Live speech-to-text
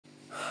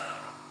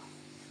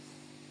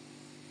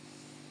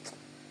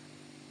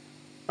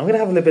I'm going to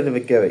have a little bit of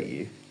a go at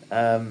you.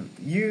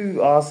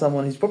 You are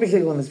someone who's probably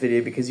clicking on this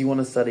video because you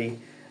want to study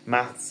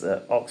maths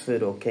at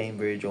Oxford or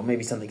Cambridge or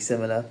maybe something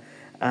similar,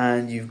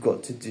 and you've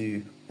got to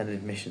do an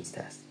admissions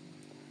test.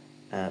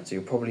 So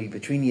you're probably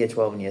between year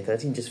 12 and year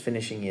 13, just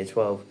finishing year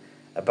 12,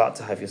 about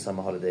to have your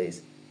summer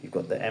holidays. You've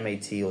got the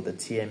MAT or the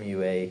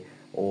TMUA,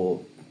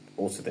 or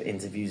also the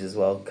interviews as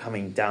well,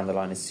 coming down the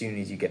line as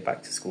soon as you get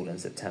back to school in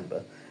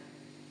September.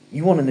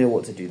 You want to know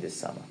what to do this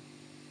summer.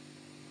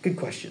 Good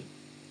question.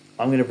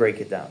 I'm going to break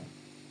it down.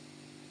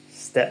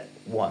 Step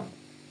 1.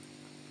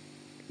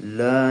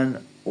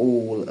 Learn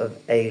all of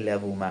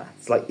A-level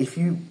maths. Like if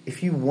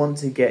you want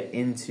to get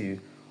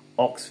into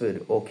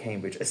Oxford or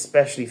Cambridge,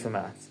 especially for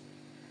maths,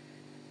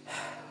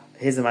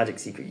 here's the magic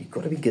secret. You've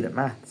got to be good at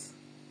maths.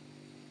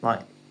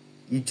 Like,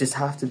 you just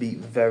have to be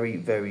very,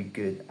 very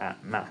good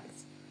at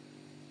maths.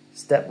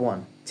 Step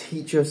 1.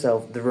 Teach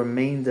yourself the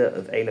remainder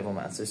of A-level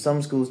maths. So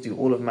some schools do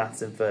all of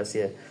maths in first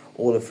year,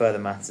 all of further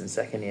maths in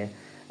second year.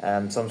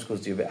 Some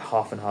schools do a bit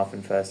half and half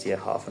in first year,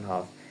 half and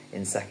half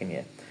in second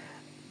year.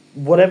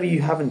 Whatever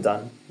you haven't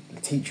done,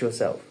 teach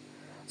yourself.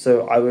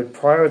 So I would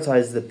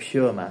prioritize the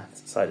pure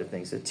maths side of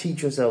things. So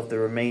teach yourself the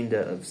remainder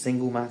of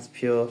single maths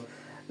pure,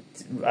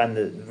 and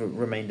the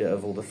remainder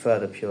of all the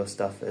further pure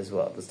stuff as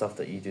well, the stuff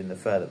that you do in the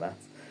further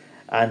maths.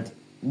 And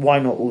why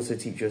not also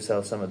teach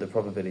yourself some of the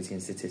probability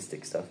and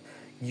statistics stuff?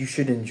 You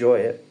should enjoy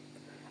it,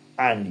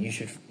 and you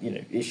should,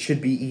 it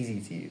should be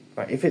easy to you,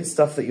 right? If it's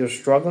stuff that you're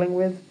struggling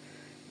with,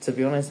 to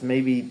be honest,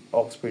 maybe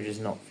Oxbridge is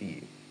not for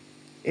you.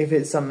 If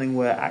it's something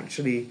where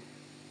actually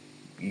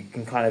you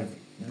can kind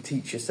of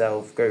teach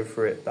yourself, go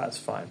for it, that's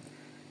fine.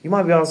 You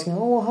might be asking,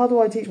 oh, well, how do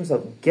I teach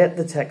myself? Get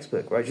the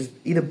textbook, right? Just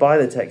either buy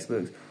the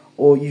textbooks,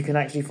 or you can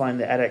actually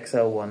find the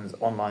edXL ones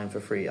online for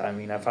free. I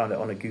mean, I found it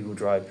on a Google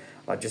Drive.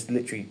 I just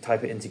literally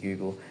type it into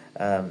Google.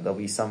 There'll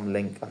be some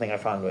link. I think I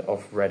found it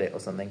off Reddit or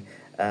something.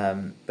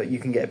 But you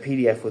can get a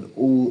PDF with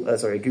all,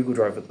 a Google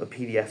Drive with the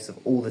PDFs of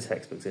all the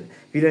textbooks in.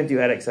 If you don't do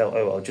edXL,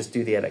 oh well, just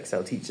do the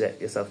edXL. Teach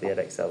yourself the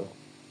edXL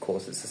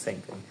course. It's the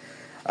same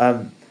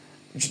thing.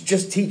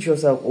 Just teach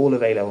yourself all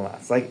of A-level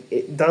maths. Like,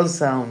 it does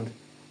sound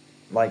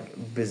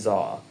like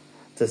bizarre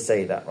to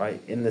say that,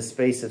 right? In the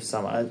space of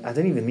summer, I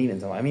don't even mean in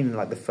summer, I mean in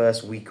like the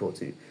first week or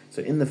two.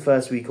 So in the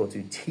first week or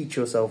two, teach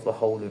yourself the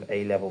whole of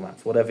A-level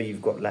maths, whatever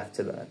you've got left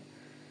to learn.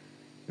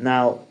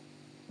 Now,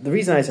 the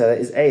reason I say that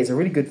is, A, it's a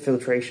really good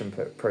filtration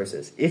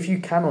process. If you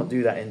cannot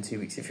do that in 2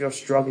 weeks, if you're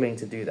struggling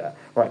to do that,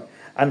 right,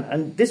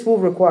 and this will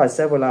require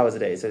several hours a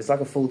day, so it's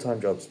like a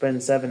full-time job.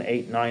 Spend 7,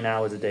 8, 9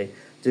 hours a day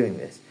doing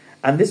this.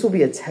 And this will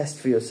be a test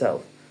for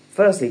yourself.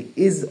 Firstly,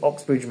 is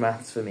Oxbridge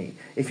maths for me?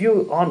 If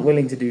you aren't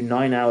willing to do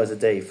 9 hours a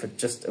day for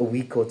just a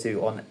week or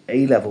two on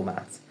A-level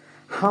maths,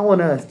 how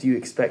on earth do you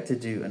expect to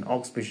do an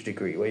Oxbridge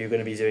degree where you're going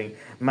to be doing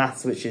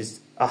maths which is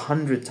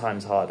 100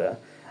 times harder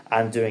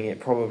and doing it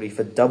probably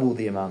for double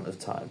the amount of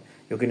time?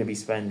 You're going to be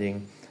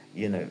spending,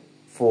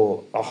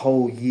 for a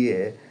whole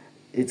year,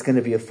 it's going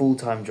to be a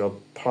full-time job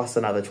plus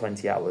another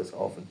 20 hours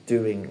of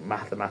doing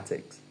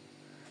mathematics.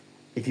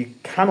 If you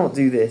cannot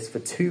do this for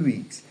 2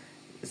 weeks,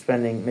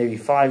 spending maybe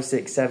 5,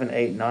 6, 7,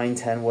 8, 9,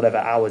 10, whatever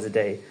hours a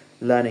day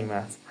learning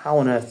maths, how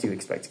on earth do you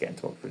expect to get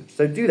into Oxbridge?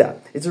 So do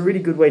that. It's a really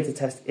good way to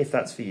test if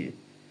that's for you.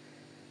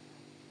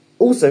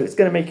 Also, it's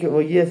going to make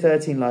your year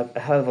 13 life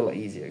a hell of a lot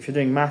easier. If you're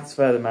doing maths,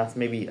 further maths,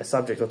 maybe a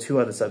subject or 2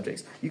 other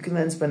subjects, you can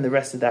then spend the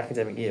rest of the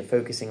academic year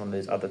focusing on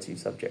those other 2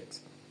 subjects.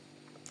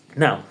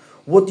 Now,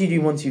 what do you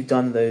do once you've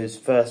done those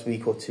first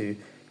week or 2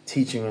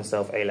 teaching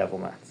yourself A-level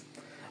maths?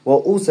 Well,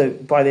 also,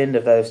 by the end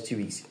of those 2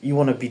 weeks, you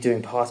want to be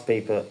doing past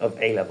paper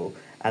of A-level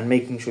and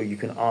making sure you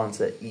can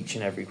answer each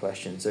and every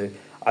question. So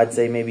I'd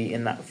say maybe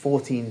in that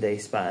 14-day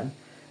span,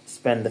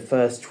 spend the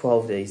first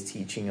 12 days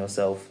teaching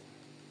yourself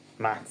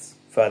maths,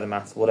 further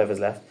maths,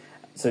 whatever's left.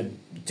 So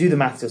do the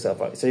maths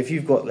yourself, right? So if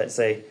you've got, let's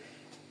say,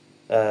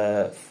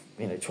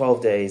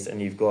 12 days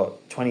and you've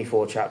got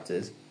 24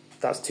 chapters,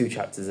 that's 2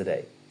 chapters a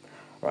day,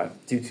 right?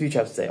 Do 2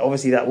 chapters a day.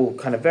 Obviously, that will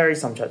kind of vary.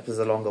 Some chapters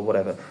are longer,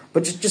 whatever.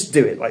 But just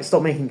do it. Like,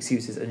 stop making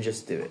excuses and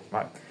just do it,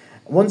 right?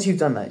 Once you've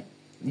done that,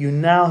 you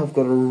now have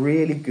got a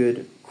really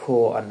good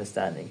core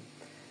understanding.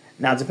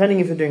 Now,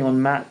 depending if you're doing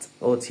on MAT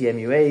or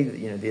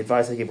TMUA, the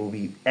advice I give will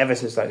be ever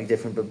so slightly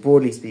different, but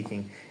broadly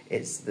speaking,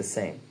 it's the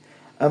same.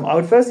 I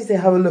would firstly say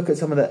have a look at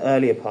some of the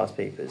earlier past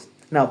papers.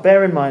 Now,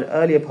 bear in mind,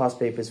 earlier past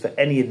papers for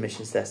any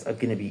admissions test are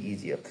going to be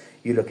easier.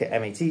 You look at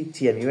MAT,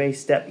 TMUA,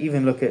 STEP,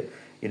 even look at,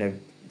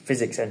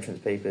 physics entrance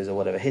papers or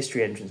whatever,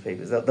 history entrance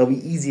papers. They'll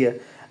be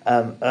easier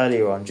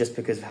earlier on just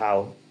because of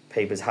how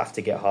papers have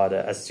to get harder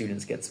as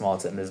students get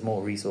smarter and there's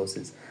more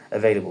resources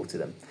available to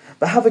them.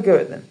 But have a go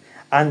at them.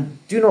 And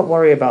do not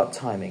worry about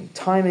timing.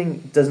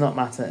 Timing does not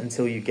matter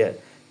until you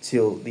get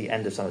till the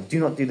end of summer. Do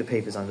not do the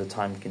papers under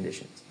timed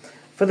conditions.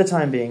 For the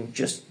time being,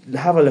 just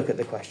have a look at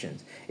the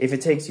questions. If it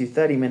takes you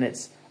 30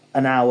 minutes,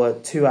 an hour,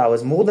 2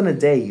 hours, more than a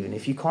day even,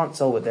 if you can't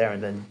solve it there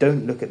and then,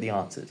 don't look at the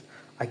answers.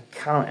 I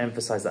cannot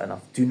emphasize that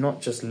enough. Do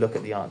not just look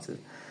at the answers.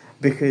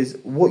 Because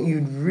what you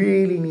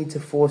really need to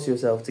force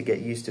yourself to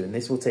get used to, and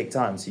this will take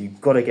time, so you've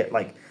got to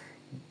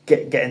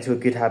get into a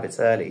good habits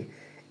early,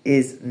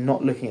 is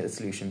not looking at the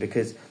solution,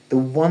 because the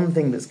one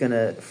thing that's going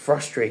to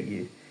frustrate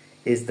you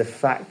is the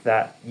fact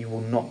that you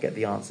will not get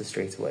the answer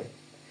straight away.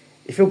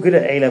 If you're good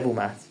at A-level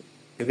maths,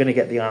 you're going to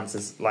get the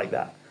answers like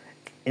that,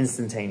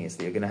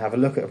 instantaneously. You're going to have a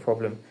look at a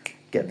problem,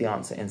 get the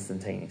answer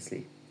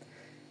instantaneously.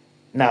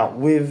 Now,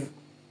 with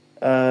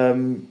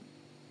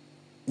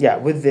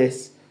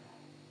this,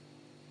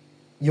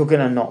 you're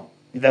going to not,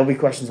 there'll be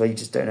questions where you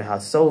just don't know how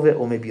to solve it,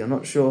 or maybe you're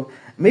not sure.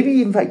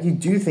 Maybe, in fact, you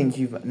do think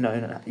you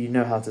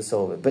know how to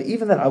solve it. But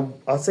even then,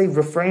 I'll say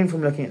refrain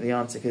from looking at the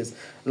answer, because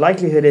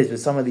likelihood is, with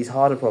some of these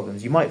harder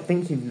problems, you might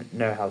think you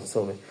know how to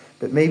solve it,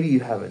 but maybe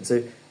you haven't.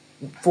 So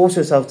force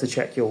yourself to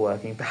check your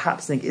working.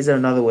 Perhaps think, is there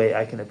another way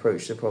I can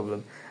approach the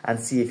problem, and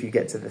see if you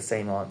get to the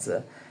same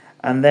answer.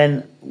 And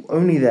then,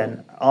 only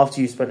then,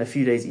 after you spend a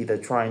few days either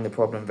trying the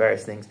problem,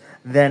 various things,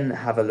 then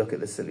have a look at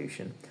the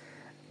solution.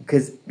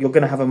 Because you're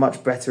going to have a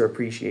much better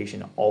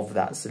appreciation of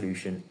that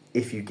solution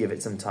if you give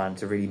it some time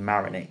to really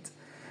marinate.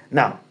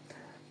 Now,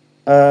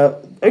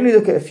 only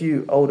look at a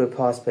few older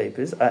past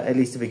papers, at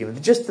least to begin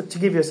with, just to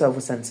give yourself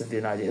a sense of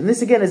the idea. And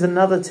this, again, is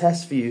another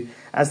test for you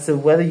as to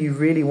whether you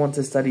really want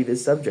to study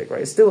this subject,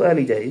 right? It's still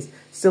early days,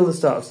 still the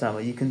start of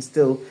summer. You can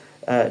still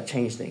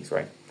change things,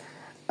 right?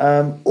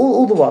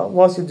 All the while,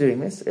 whilst you're doing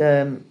this,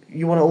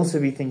 you want to also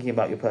be thinking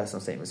about your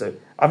personal statement. So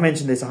I've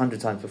mentioned this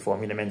 100 times before. I'm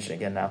going to mention it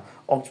again now.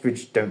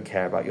 Oxbridge don't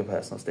care about your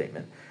personal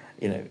statement.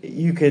 You know,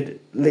 you could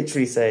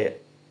literally say,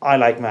 I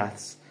like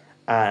maths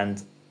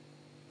and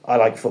I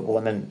like football,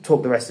 and then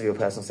talk the rest of your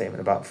personal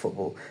statement about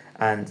football,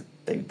 and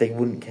they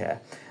wouldn't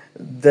care.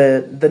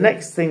 The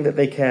next thing that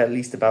they care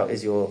least about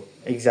is your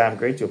exam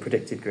grades, your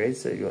predicted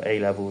grades, so your A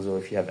levels, or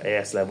if you have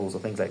AS levels or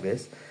things like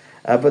this.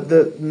 But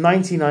the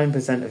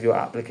 99% of your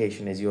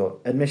application is your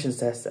admissions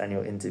tests and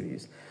your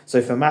interviews.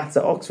 So for maths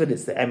at Oxford,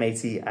 it's the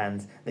MAT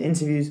and the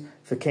interviews.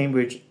 For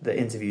Cambridge, the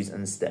interviews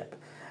and STEP.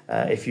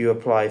 If you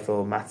apply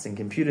for maths and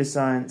computer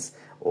science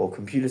or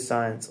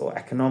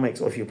economics,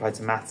 or if you apply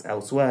to maths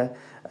elsewhere,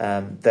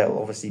 they'll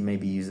obviously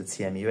maybe use a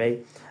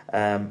TMUA.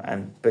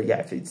 But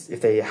yeah,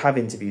 if they have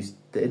interviews,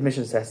 the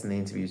admissions tests and the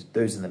interviews,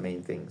 those are the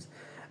main things.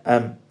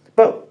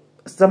 But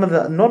some of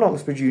the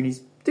non-Oxbridge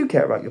unis do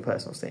care about your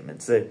personal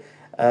statement. So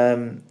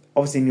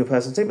obviously in your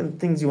personal statement,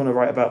 things you want to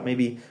write about,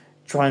 maybe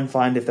try and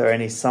find if there are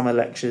any summer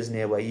lectures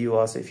near where you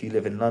are. So if you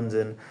live in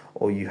London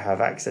or you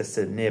have access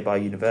to nearby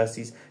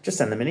universities, just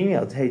send them an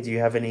email. Hey, do you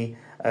have any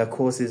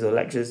courses or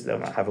lectures? They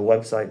might have a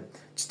website.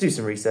 Just do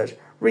some research,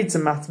 read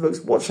some maths books,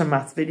 watch some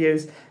maths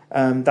videos.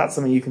 That's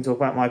something you can talk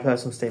about. My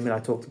personal statement, I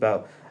talked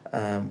about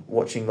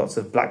watching lots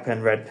of black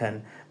pen, red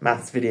pen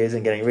maths videos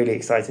and getting really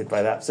excited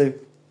by that. So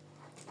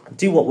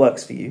do what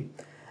works for you.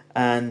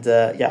 And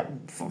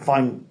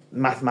find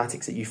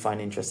mathematics that you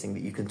find interesting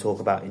that you can talk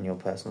about in your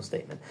personal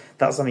statement.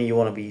 That's something you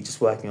want to be just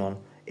working on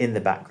in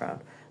the background.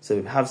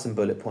 So have some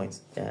bullet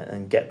points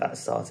and get that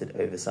started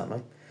over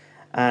summer.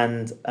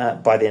 And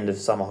by the end of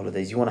summer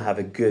holidays, you want to have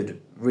a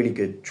really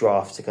good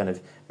draft to kind of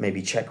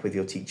maybe check with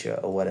your teacher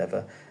or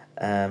whatever.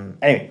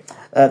 Anyway,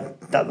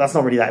 that's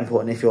not really that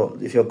important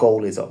if your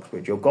goal is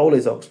Oxbridge. Your goal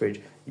is Oxbridge.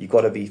 You've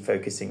got to be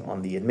focusing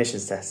on the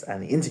admissions tests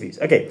and the interviews.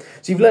 Okay,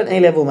 so you've learned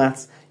A-level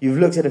maths, you've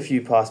looked at a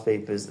few past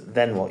papers,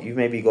 then what? You've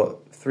maybe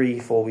got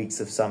 3-4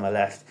 weeks of summer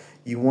left.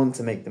 You want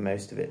to make the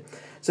most of it.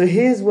 So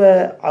here's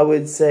where I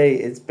would say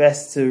it's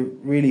best to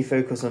really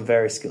focus on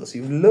various skills. So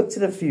you've looked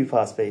at a few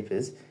past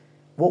papers.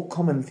 What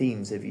common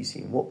themes have you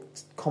seen?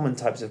 What common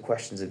types of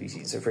questions have you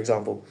seen? So, for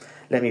example,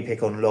 let me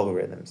pick on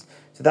logarithms.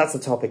 So that's a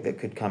topic that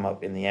could come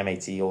up in the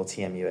MAT or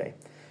TMUA.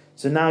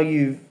 So now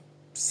you've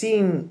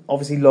seen,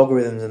 obviously,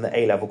 logarithms in the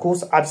A-level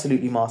course.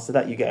 Absolutely master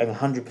that. You're getting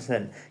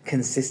 100%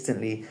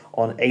 consistently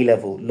on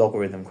A-level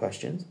logarithm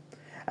questions.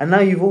 And now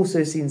you've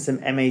also seen some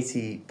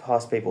MAT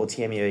past paper or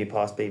TMUA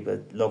past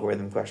paper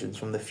logarithm questions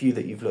from the few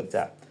that you've looked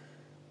at.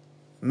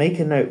 Make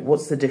a note.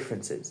 What's the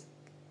differences?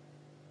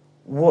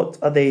 What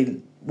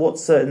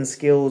certain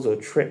skills or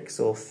tricks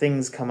or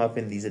things come up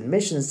in these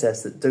admissions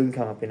tests that don't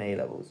come up in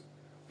A-levels?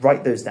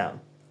 Write those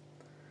down.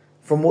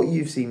 From what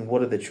you've seen,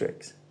 what are the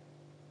tricks?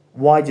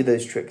 Why do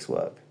those tricks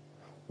work?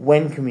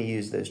 When can we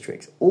use those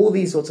tricks? All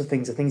these sorts of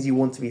things are things you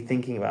want to be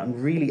thinking about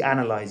and really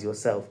analyze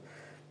yourself,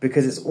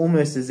 because it's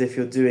almost as if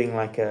you're doing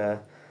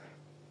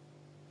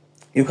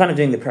you're kind of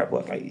doing the prep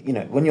work. Like, you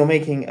know, when you're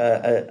making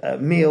a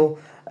meal,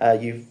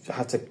 you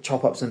have to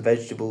chop up some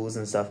vegetables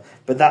and stuff.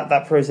 But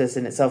that process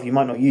in itself, you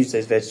might not use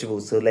those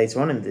vegetables till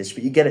later on in the dish,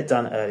 but you get it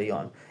done early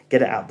on,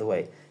 get it out the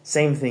way.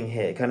 Same thing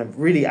here, kind of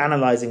really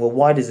analysing, well,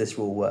 why does this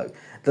rule work?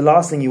 The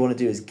last thing you want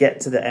to do is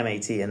get to the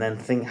MAT and then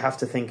have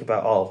to think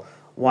about, oh,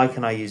 why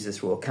can I use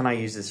this rule? Can I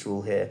use this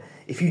rule here?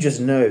 If you just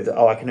know that,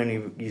 oh, I can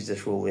only use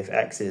this rule if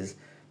X is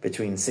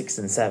between 6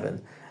 and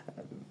 7,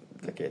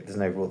 okay, there's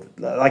no rule.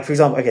 Like, for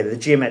example, okay, the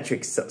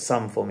geometric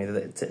sum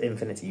formula to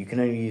infinity, you can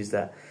only use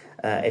that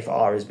if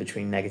R is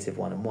between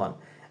 -1 and 1.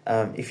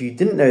 If you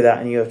didn't know that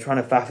and you're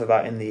trying to faff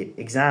about in the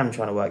exam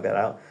trying to work that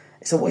out,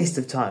 it's a waste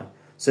of time.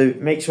 So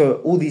make sure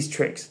all these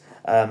tricks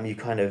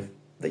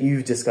that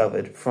you've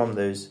discovered from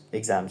those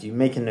exams, you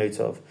make a note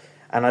of.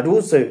 And I'd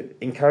also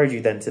encourage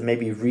you then to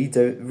maybe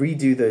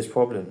redo those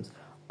problems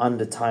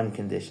under time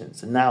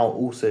conditions. And now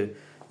also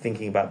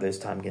thinking about those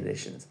time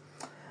conditions.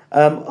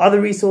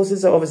 Other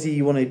resources, so obviously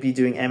you want to be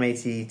doing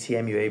MAT,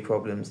 TMUA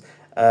problems.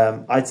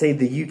 I'd say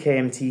the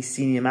UKMT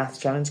Senior Maths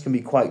Challenge can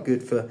be quite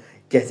good for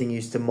getting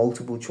used to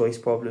multiple choice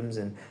problems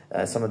and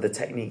some of the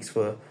techniques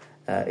for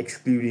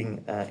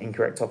excluding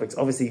incorrect topics.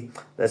 Obviously,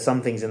 there's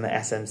some things in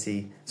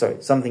the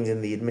some things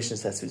in the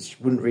admissions test which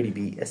wouldn't really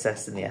be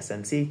assessed in the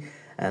SMC,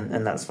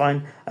 and that's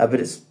fine, but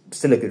it's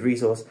still a good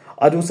resource.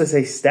 I'd also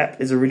say STEP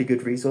is a really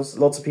good resource.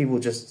 Lots of people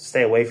just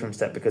stay away from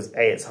STEP because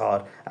A, it's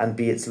hard, and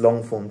B, it's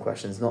long form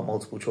questions, not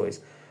multiple choice.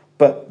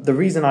 But the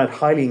reason I'd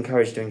highly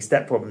encourage doing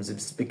STEP problems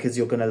is because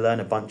you're going to learn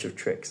a bunch of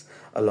tricks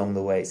along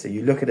the way. So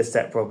you look at a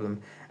STEP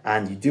problem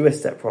and you do a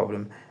STEP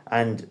problem,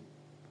 and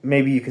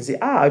maybe you can see,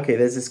 okay,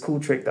 there's this cool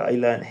trick that I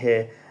learned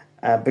here,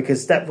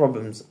 because STEP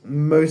problems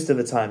most of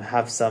the time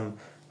have some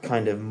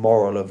kind of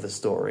moral of the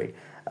story.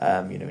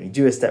 When you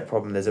do a STEP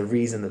problem, there's a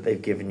reason that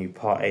they've given you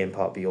part A and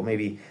part B, or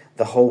maybe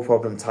the whole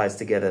problem ties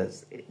together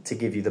to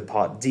give you the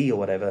part D or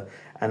whatever,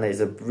 and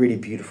there's a really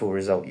beautiful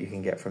result you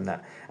can get from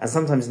that. And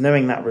sometimes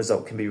knowing that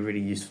result can be really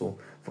useful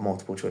for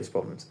multiple choice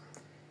problems.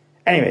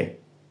 Anyway,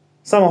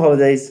 summer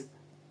holidays,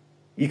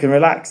 you can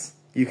relax,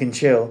 you can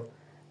chill.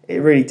 It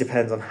really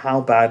depends on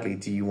how badly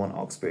do you want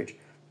Oxbridge,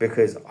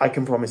 because I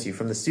can promise you,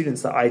 from the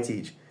students that I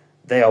teach,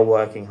 they are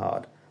working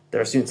hard.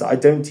 There are students that I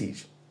don't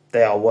teach,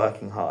 they are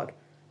working hard.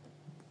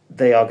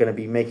 They are going to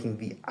be making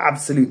the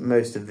absolute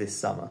most of this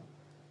summer.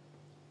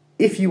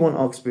 If you want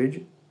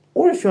Oxbridge,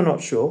 or if you're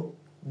not sure,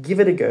 give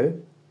it a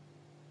go.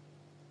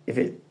 If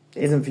it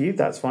isn't for you,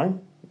 that's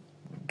fine.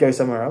 Go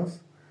somewhere else.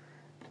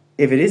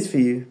 If it is for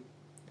you,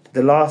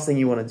 the last thing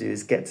you want to do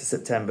is get to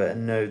September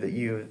and know that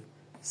you're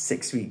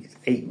 6 weeks,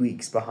 8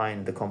 weeks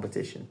behind the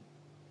competition.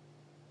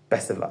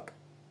 Best of luck.